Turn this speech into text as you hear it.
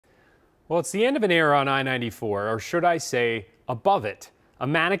Well, it's the end of an era on I-94, or should I say, above it. A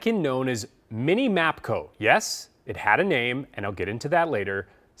mannequin known as Minnie MAPCO, yes, it had a name, and I'll get into that later,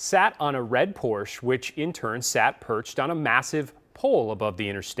 sat on a red Porsche, which in turn sat perched on a massive pole above the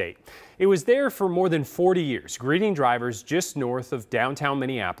interstate. It was there for more than 40 years, greeting drivers just north of downtown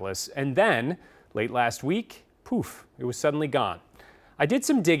Minneapolis, and then, late last week, poof, it was suddenly gone. I did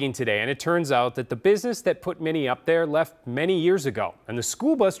some digging today, and it turns out that the business that put Minnie up there left many years ago. And the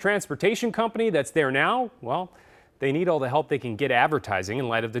school bus transportation company that's there now, well, they need all the help they can get advertising in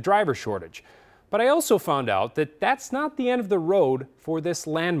light of the driver shortage. But I also found out that that's not the end of the road for this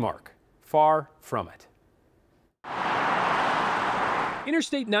landmark. Far from it.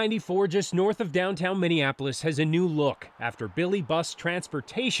 Interstate 94 just north of downtown Minneapolis has a new look after Billy Bus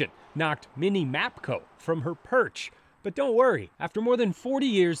Transportation knocked Minnie MAPCO from her perch. But don't worry, after more than 40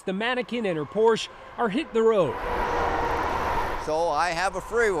 years, the mannequin and her Porsche are hitting the road. So I have a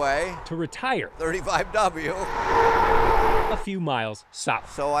freeway to retire 35W a few miles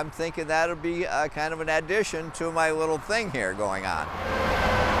south. So I'm thinking that'll be kind of an addition to my little thing here going on.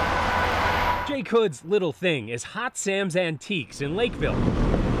 Jake Hood's little thing is Hot Sam's Antiques in Lakeville,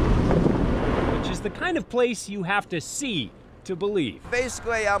 which is the kind of place you have to see to believe.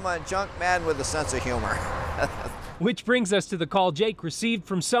 Basically, I'm a junk man with a sense of humor. Which brings us to the call Jake received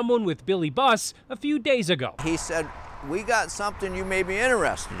from someone with Billy Bus a few days ago. He said, "We got something you may be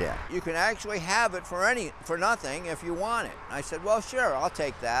interested in. You can actually have it for nothing if you want it." I said, "Well, sure, I'll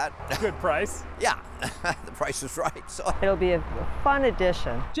take that." Good price. Yeah, the price is right. So it'll be a fun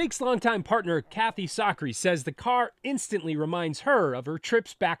addition. Jake's longtime partner, Kathy Sockery, says the car instantly reminds her of her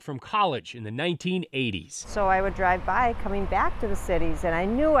trips back from college in the 1980s. So I would drive by coming back to the cities, and I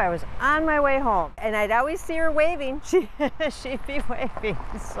knew I was on my way home. And I'd always see her waving. She'd be waving.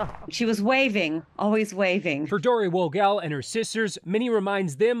 So. She was waving, always waving. For Dory Wogel and her sisters, Minnie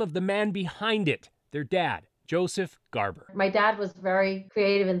reminds them of the man behind it, their dad, Joseph Garber. My dad was very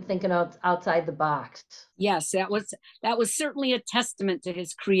creative in thinking outside the box. Yes, that was certainly a testament to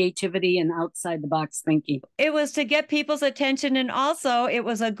his creativity and outside the box thinking. It was to get people's attention, and also it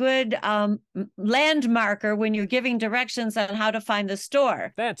was a good landmarker when you're giving directions on how to find the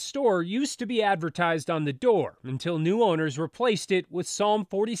store. That store used to be advertised on the door until new owners replaced it with Psalm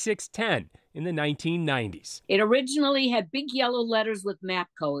 46:10 in the 1990s. It originally had big yellow letters with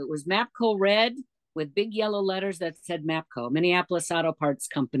MAPCO. It was MAPCO red with big yellow letters that said MAPCO, Minneapolis Auto Parts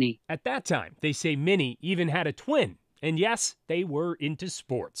Company. At that time, they say Minnie even had a twin. And yes, they were into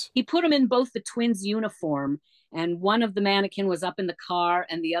sports. He put them in both the twins' uniform, and one of the mannequin was up in the car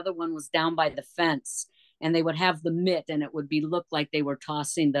and the other one was down by the fence. And they would have the mitt, and it would look like they were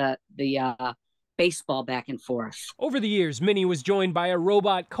tossing the baseball back and forth. Over the years, Minnie was joined by a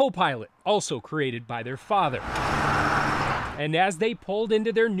robot co-pilot, also created by their father. And as they pulled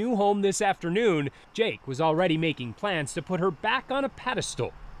into their new home this afternoon, Jake was already making plans to put her back on a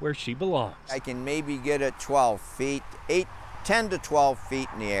pedestal where she belongs. I can maybe get it 12 feet, 10 to 12 feet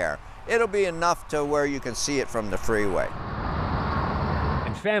in the air. It'll be enough to where you can see it from the freeway.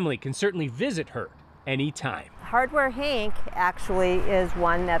 And family can certainly visit her anytime. Hardware Hank actually is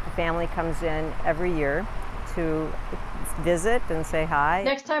one that the family comes in every year to visit and say hi.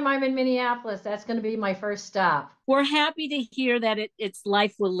 Next time I'm in Minneapolis, that's going to be my first stop. We're happy to hear that its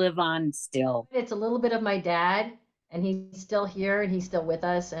life will live on still. It's a little bit of my dad, and he's still here and he's still with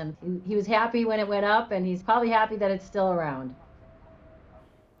us, and he was happy when it went up, and he's probably happy that it's still around.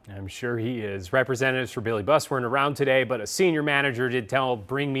 I'm sure he is. Representatives for Billy Bus weren't around today, but a senior manager did tell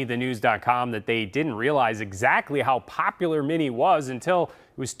BringMeTheNews.com that they didn't realize exactly how popular Minnie was until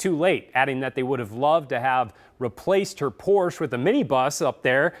it was too late, adding that they would have loved to have replaced her Porsche with a mini bus up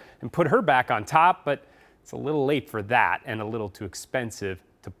there and put her back on top, but it's a little late for that and a little too expensive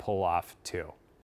to pull off too.